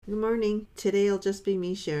Good morning. Today it'll just be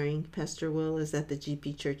me sharing. Pastor Will is at the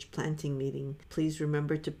GP Church planting meeting. Please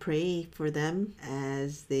remember to pray for them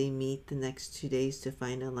as they meet the next 2 days to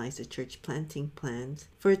finalize the church planting plans.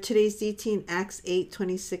 For today's DT in Acts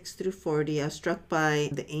 8:26 through 40, I was struck by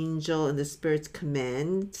the angel and the Spirit's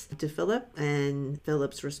command to Philip and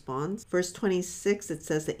Philip's response. Verse 26, it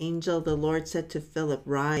says, the angel of the Lord said to Philip,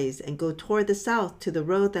 rise and go toward the south to the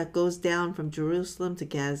road that goes down from Jerusalem to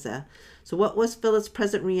Gaza. So what was Philip's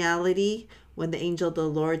present reality when the angel of the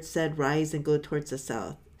Lord said, rise and go towards the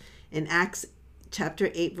south? In Acts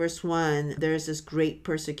chapter 8, verse 1, there's this great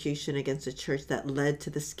persecution against the church that led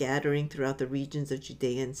to the scattering throughout the regions of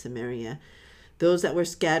Judea and Samaria. Those that were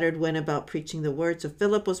scattered went about preaching the word. So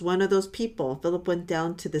Philip was one of those people. Philip went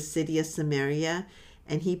down to the city of Samaria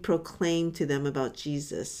and he proclaimed to them about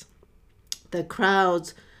Jesus. The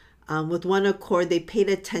crowds, with one accord, they paid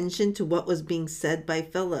attention to what was being said by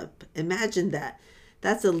Philip. Imagine that.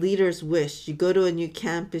 That's a leader's wish. You go to a new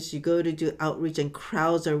campus, you go to do outreach, and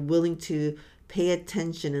crowds are willing to pay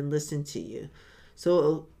attention and listen to you.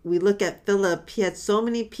 So we look at Philip. He had so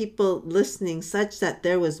many people listening such that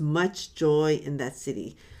there was much joy in that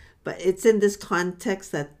city. But it's in this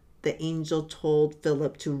context that the angel told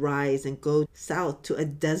Philip to rise and go south to a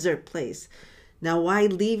desert place. Now, why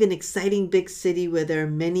leave an exciting big city where there are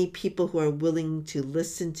many people who are willing to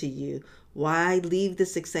listen to you? Why leave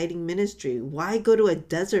this exciting ministry? Why go to a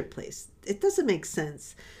desert place? It doesn't make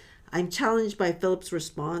sense. I'm challenged by Philip's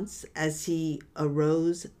response as he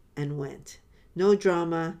arose and went. No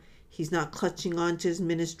drama. He's not clutching on to his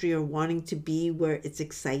ministry or wanting to be where it's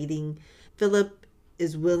exciting. Philip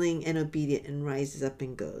is willing and obedient and rises up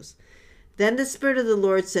and goes. Then the Spirit of the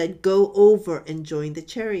Lord said, go over and join the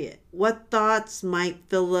chariot. What thoughts might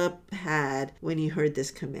Philip had when he heard this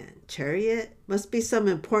command? Chariot? Must be some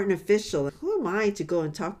important official. Who am I to go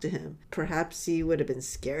and talk to him? Perhaps he would have been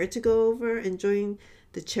scared to go over and join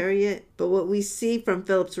the chariot. But what we see from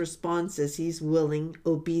Philip's response is he's willing,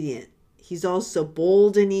 obedient. He's also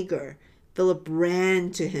bold and eager. Philip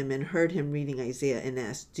ran to him and heard him reading Isaiah and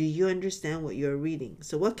asked, do you understand what you're reading?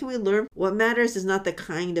 So what can we learn? What matters is not the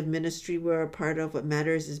kind of ministry we're a part of. What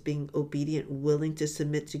matters is being obedient, willing to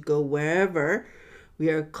submit to go wherever we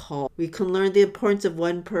are called. We can learn the importance of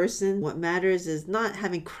one person. What matters is not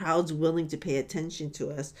having crowds willing to pay attention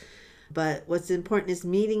to us. But what's important is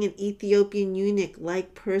meeting an Ethiopian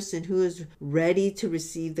eunuch-like person who is ready to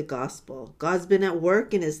receive the gospel. God's been at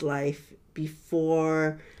work in his life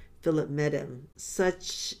before Philip met him,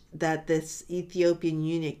 such that this Ethiopian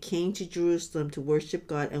eunuch came to Jerusalem to worship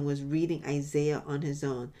God and was reading Isaiah on his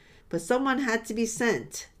own. But someone had to be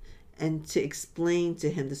sent and to explain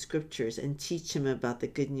to him the scriptures and teach him about the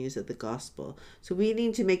good news of the gospel. So we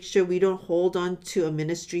need to make sure we don't hold on to a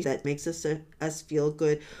ministry that makes us feel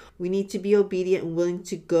good. We need to be obedient and willing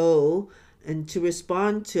to go and to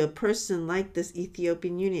respond to a person like this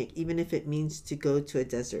Ethiopian eunuch, even if it means to go to a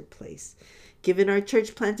desert place. Given our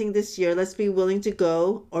church planting this year, let's be willing to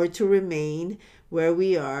go or to remain where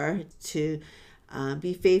we are to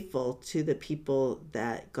be faithful to the people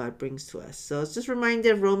that God brings to us. So it's just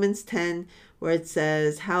reminded of Romans 10, where it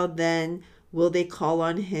says, how then will they call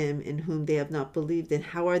on him in whom they have not believed? And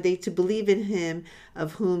how are they to believe in him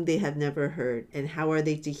of whom they have never heard? And how are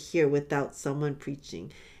they to hear without someone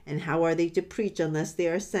preaching? And how are they to preach unless they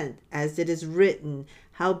are sent? As it is written,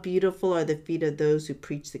 how beautiful are the feet of those who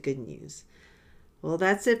preach the good news. Well,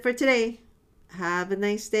 that's it for today. Have a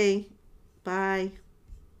nice day. Bye.